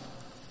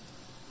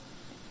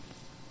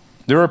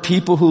 There are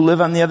people who live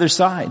on the other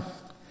side.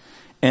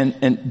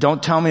 And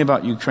don't tell me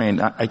about Ukraine.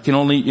 I can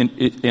only,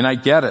 and I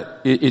get it.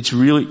 It's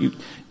really,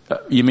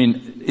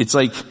 it's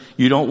like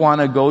you don't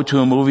want to go to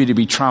a movie to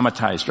be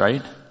traumatized,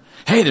 right?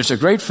 Hey, there's a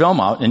great film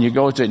out, and you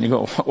go to it and you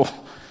go,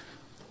 oh.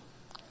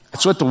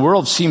 That's what the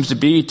world seems to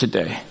be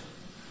today.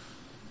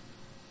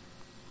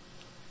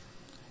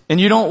 And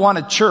you don't want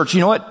a church.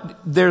 You know what?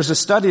 There's a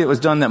study that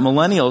was done that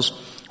millennials,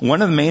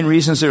 one of the main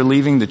reasons they're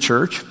leaving the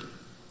church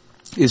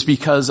is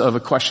because of a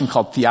question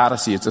called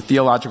theodicy. It's a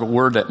theological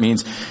word that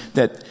means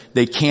that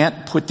they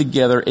can't put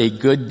together a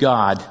good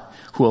God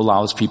who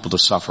allows people to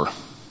suffer.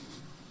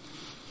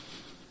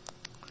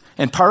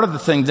 And part of the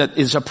thing that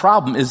is a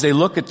problem is they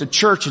look at the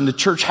church, and the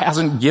church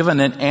hasn't given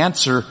an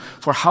answer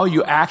for how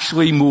you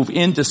actually move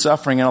into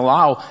suffering and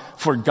allow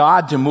for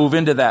God to move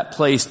into that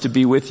place to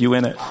be with you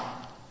in it.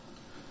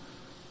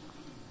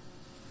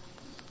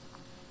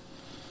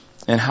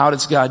 And how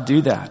does God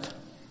do that?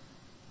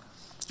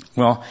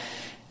 Well,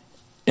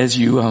 as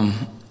you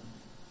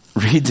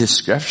read this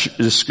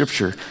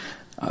scripture,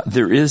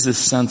 there is this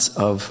sense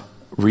of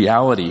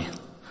reality.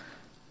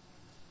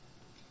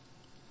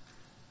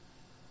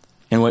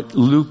 And what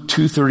Luke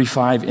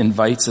 2:35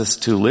 invites us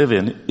to live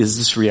in is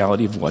this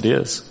reality of what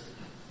is.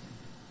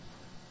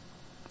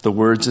 The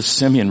words of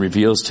Simeon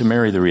reveals to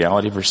Mary the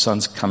reality of her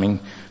son's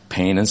coming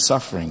pain and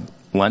suffering.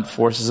 Lent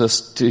forces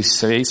us to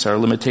face our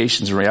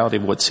limitations and reality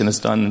of what sin has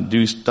done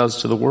and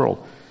does to the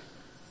world.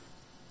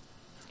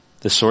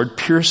 The sword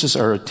pierces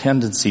our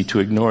tendency to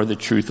ignore the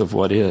truth of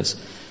what is.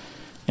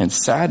 And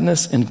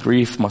sadness and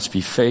grief must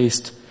be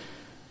faced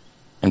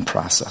and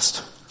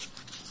processed.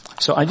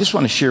 So I just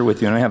want to share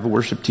with you, and I have the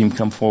worship team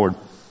come forward,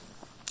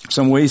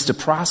 some ways to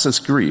process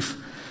grief.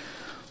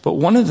 But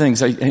one of the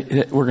things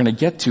we're going to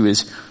get to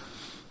is,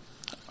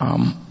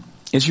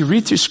 as you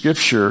read through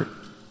Scripture,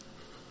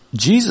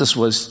 Jesus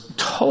was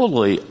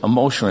totally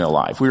emotionally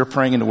alive. We were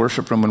praying in the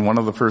worship room, and one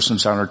of the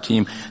persons on our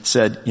team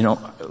said,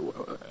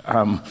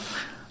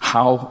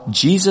 how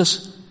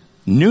Jesus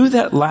knew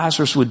that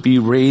Lazarus would be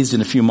raised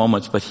in a few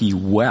moments, but he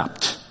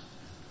wept.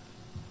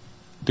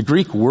 The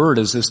Greek word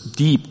is this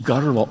deep,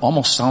 guttural,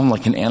 almost sound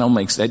like an animal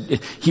makes.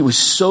 He was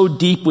so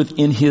deep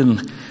within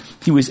him,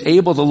 he was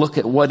able to look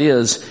at what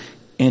is,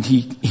 and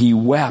he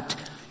wept.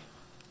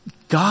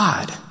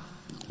 God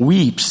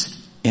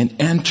weeps and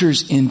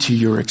enters into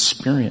your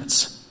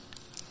experience.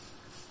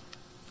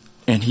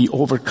 And he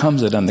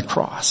overcomes it on the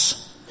cross.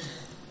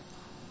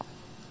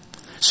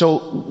 So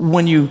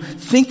when you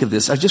think of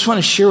this, I just want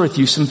to share with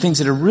you some things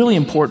that are really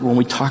important when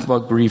we talk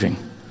about grieving.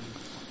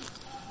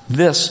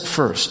 This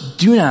first,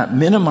 do not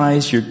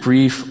minimize your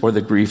grief or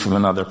the grief of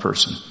another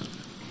person.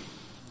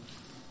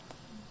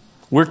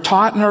 We're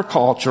taught in our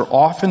culture,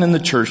 often in the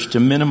church, to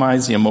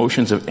minimize the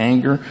emotions of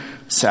anger,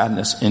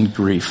 sadness, and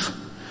grief.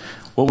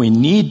 What we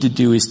need to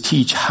do is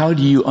teach how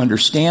do you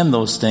understand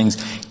those things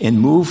and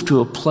move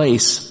to a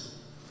place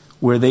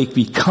where they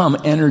become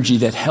energy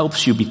that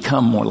helps you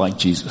become more like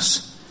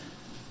Jesus.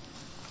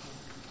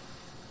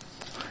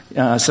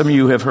 Some of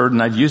you have heard,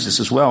 and I've used this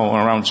as well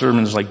around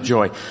sermons like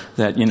joy,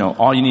 that,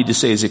 all you need to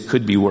say is it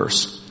could be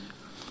worse.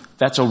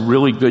 That's a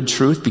really good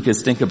truth,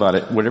 because think about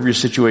it. Whatever your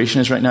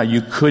situation is right now,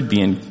 you could be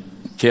in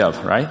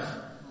Kiev, right?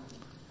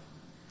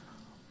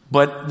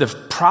 But the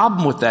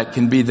problem with that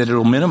can be that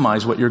it'll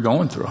minimize what you're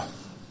going through.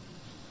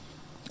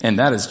 And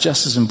that is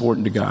just as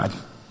important to God.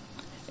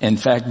 In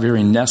fact,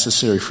 very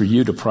necessary for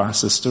you to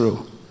process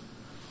through.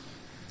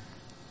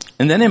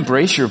 And then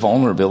embrace your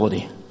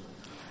vulnerability.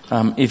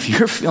 If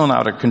you're feeling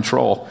out of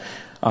control,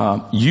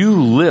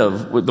 you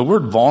live, the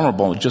word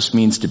vulnerable just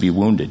means to be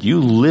wounded. You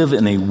live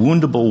in a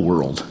woundable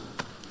world.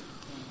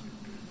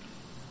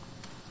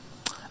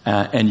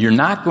 And you're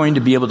not going to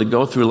be able to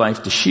go through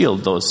life to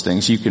shield those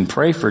things. You can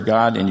pray for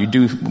God and you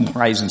do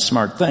wise and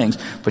smart things,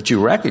 but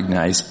you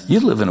recognize you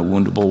live in a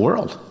woundable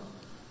world.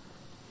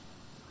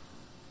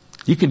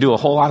 You can do a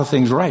whole lot of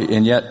things right,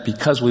 and yet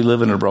because we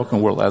live in a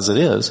broken world as it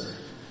is,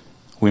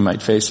 we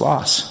might face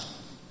loss.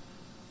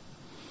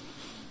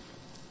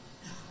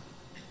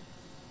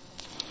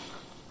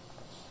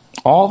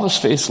 All of us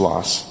face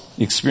loss,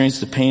 experience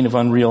the pain of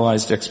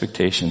unrealized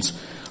expectations,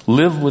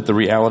 live with the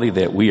reality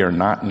that we are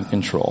not in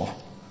control.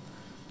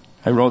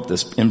 I wrote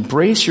this: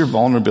 embrace your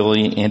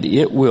vulnerability, and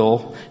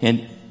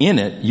in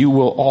it you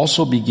will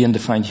also begin to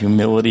find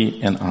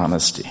humility and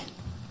honesty.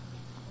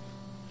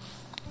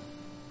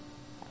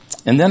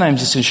 And then I'm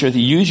just going to share that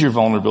you use your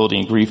vulnerability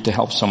and grief to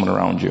help someone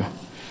around you.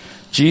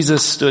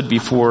 Jesus stood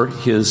before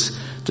his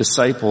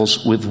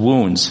disciples with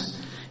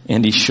wounds,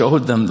 and he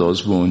showed them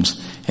those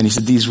wounds. And he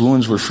said, these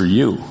wounds were for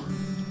you.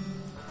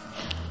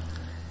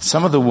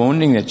 Some of the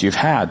wounding that you've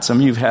had,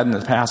 some of you've had in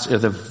the past, are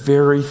the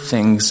very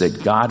things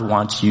that God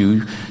wants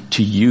you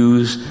to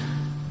use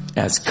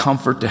as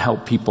comfort to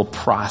help people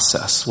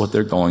process what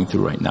they're going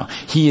through right now.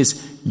 He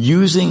is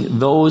using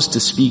those to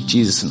speak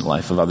Jesus in the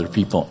life of other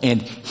people.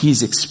 And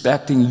he's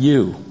expecting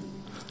you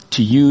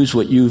to use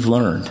what you've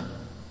learned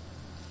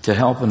to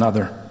help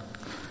another.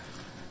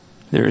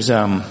 There's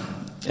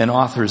an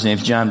author, his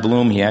name's John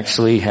Bloom. He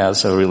actually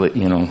has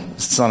a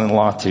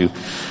son-in-law to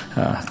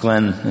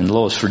Glenn and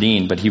Lois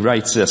Ferdine, but he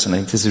writes this, and I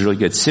think this is really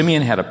good.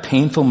 Simeon had a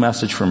painful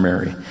message for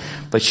Mary,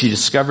 but she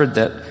discovered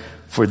that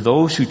for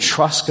those who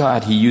trust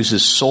God, he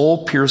uses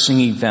soul-piercing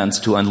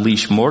events to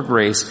unleash more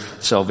grace,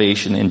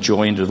 salvation, and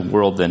joy into the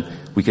world than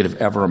we could have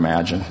ever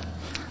imagined.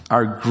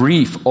 Our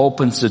grief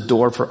opens the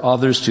door for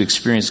others to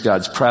experience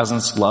God's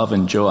presence, love,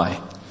 and joy.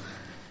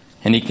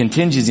 And he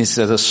continues, he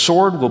says, a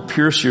sword will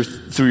pierce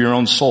through your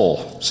own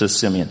soul, says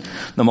Simeon.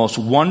 The most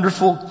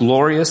wonderful,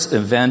 glorious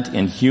event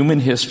in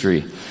human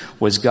history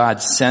was God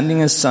sending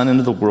his son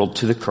into the world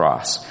to the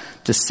cross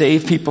to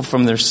save people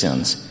from their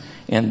sins.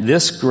 And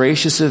this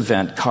gracious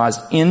event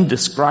caused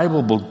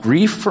indescribable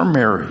grief for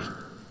Mary.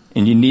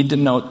 And you need to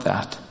note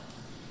that.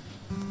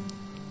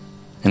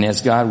 And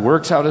as God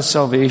works out his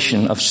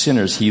salvation of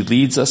sinners, he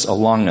leads us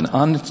along an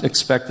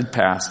unexpected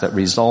path that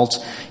results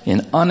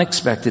in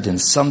unexpected and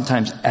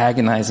sometimes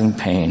agonizing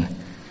pain.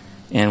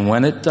 And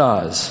when it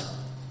does,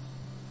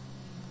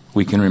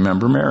 we can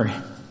remember Mary.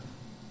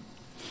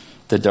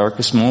 The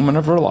darkest moment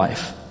of her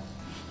life,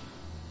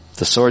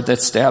 the sword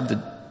that stabbed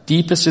the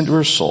deepest into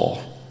her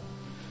soul,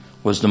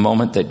 was the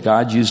moment that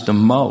God used the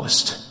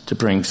most to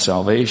bring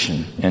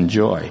salvation and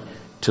joy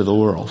to the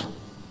world.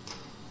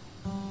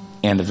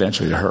 And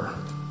eventually to her.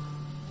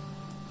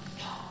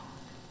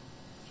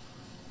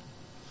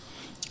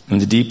 And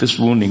the deepest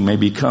wounding may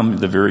become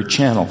the very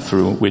channel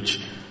through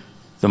which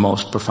the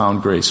most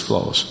profound grace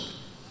flows.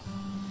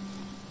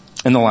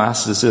 And the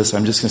last is this.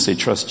 I'm just going to say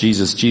trust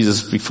Jesus.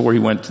 Jesus, before he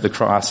went to the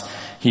cross,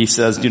 he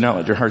says, do not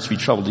let your hearts be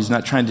troubled. He's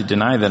not trying to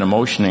deny that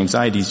emotion and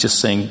anxiety. He's just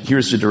saying,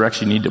 here's the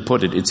direction you need to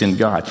put it. It's in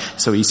God.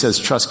 So he says,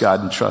 trust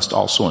God and trust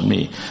also in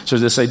me. So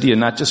this idea,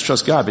 not just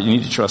trust God, but you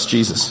need to trust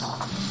Jesus.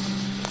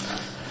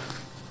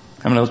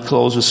 I'm going to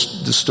close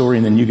with the story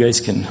and then you guys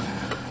can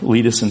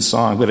lead us in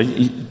song. But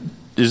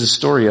there's a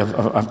story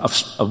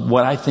of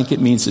what I think it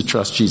means to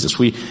trust Jesus.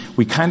 We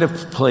kind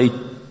of play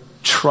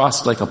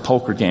trust like a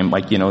poker game,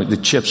 like, the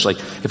chips. Like,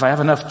 if I have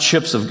enough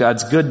chips of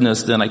God's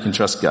goodness, then I can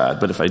trust God.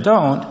 But if I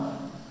don't,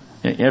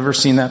 you ever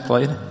seen that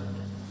played?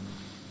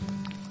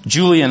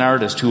 Julie, an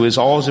artist who has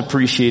always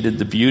appreciated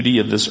the beauty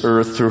of this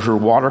earth through her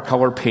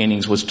watercolor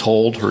paintings, was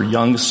told her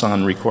young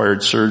son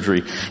required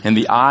surgery, and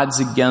the odds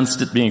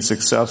against it being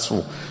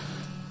successful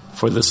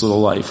for this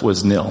little life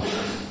was nil.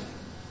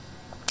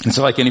 And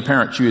so like any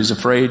parent, she was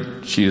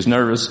afraid, she was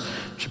nervous,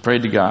 she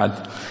prayed to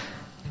God.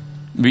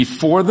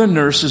 Before the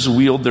nurses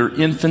wheeled their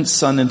infant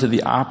son into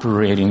the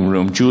operating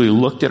room, Julie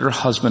looked at her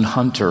husband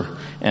Hunter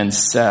and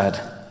said,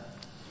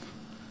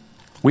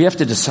 we have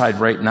to decide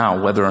right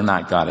now whether or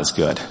not God is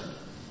good.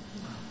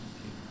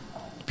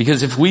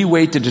 Because if we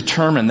wait to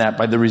determine that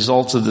by the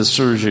results of the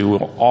surgery,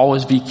 we'll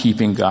always be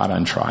keeping God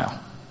on trial.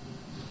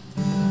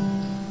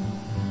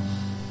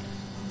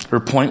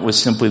 Her point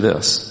was simply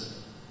this.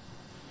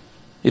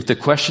 If the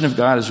question of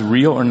God is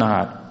real or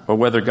not, or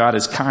whether God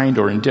is kind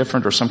or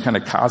indifferent or some kind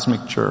of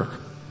cosmic jerk,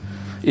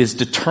 is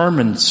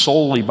determined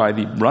solely by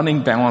the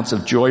running balance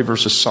of joy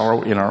versus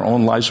sorrow in our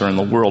own lives or in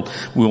the world,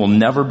 we will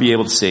never be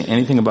able to say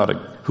anything about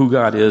who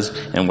God is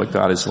and what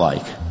God is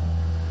like.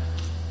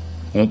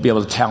 Won't be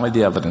able to tally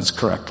the evidence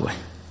correctly.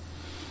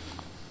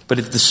 But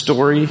if the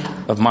story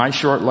of my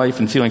short life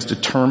and feelings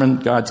determine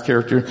God's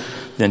character,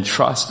 then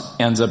trust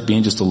ends up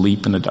being just a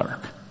leap in the dark.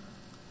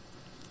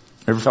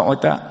 Ever felt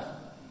like that?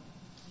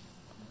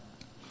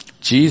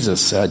 Jesus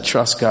said,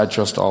 trust God,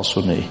 trust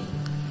also me.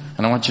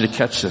 And I want you to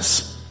catch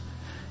this.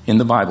 In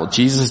the Bible,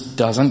 Jesus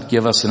doesn't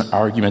give us an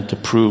argument to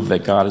prove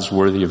that God is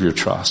worthy of your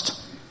trust.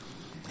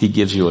 He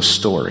gives you a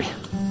story.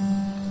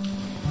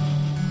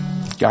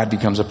 God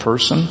becomes a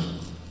person.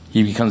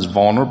 He becomes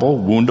vulnerable,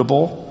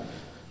 woundable,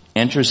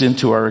 enters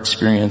into our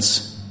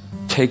experience,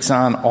 takes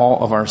on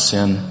all of our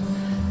sin,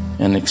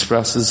 and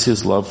expresses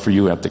his love for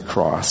you at the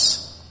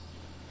cross.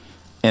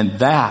 And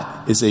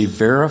that is a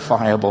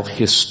verifiable,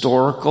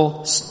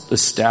 historical,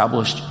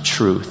 established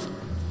truth.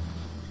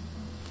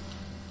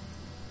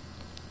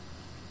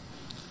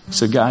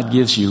 So God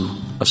gives you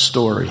a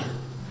story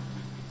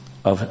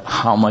of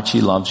how much he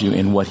loves you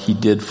and what he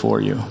did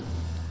for you.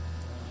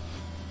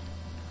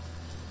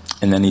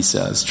 And then he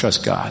says,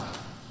 trust God.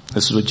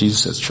 This is what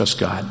Jesus says, trust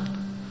God.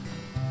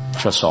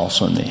 Trust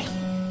also in me.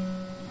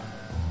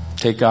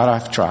 Take God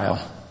off trial.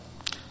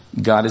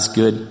 God is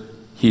good.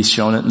 He's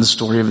shown it in the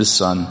story of his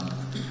son.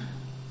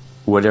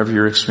 Whatever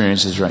your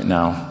experience is right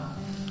now,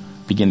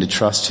 begin to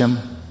trust him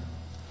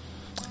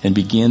and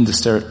begin to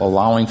start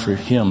allowing for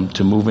him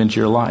to move into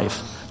your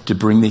life, to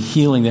bring the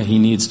healing that he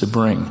needs to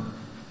bring,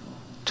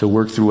 to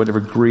work through whatever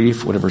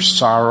grief, whatever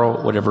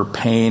sorrow, whatever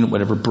pain,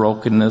 whatever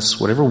brokenness,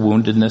 whatever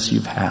woundedness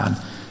you've had.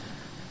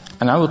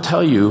 And I will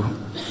tell you,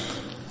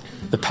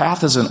 the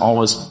path isn't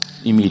always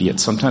immediate.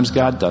 Sometimes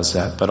God does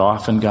that, but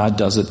often God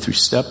does it through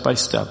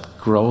step-by-step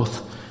growth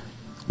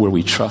where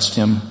we trust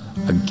him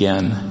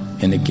again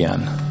and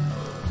again.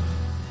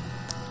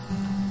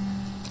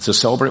 So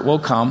celebrate will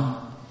come.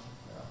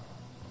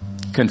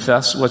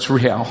 Confess what's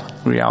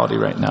reality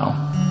right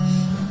now.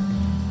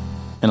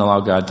 And allow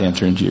God to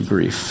enter into your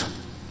grief.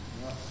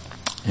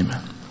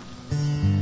 Amen.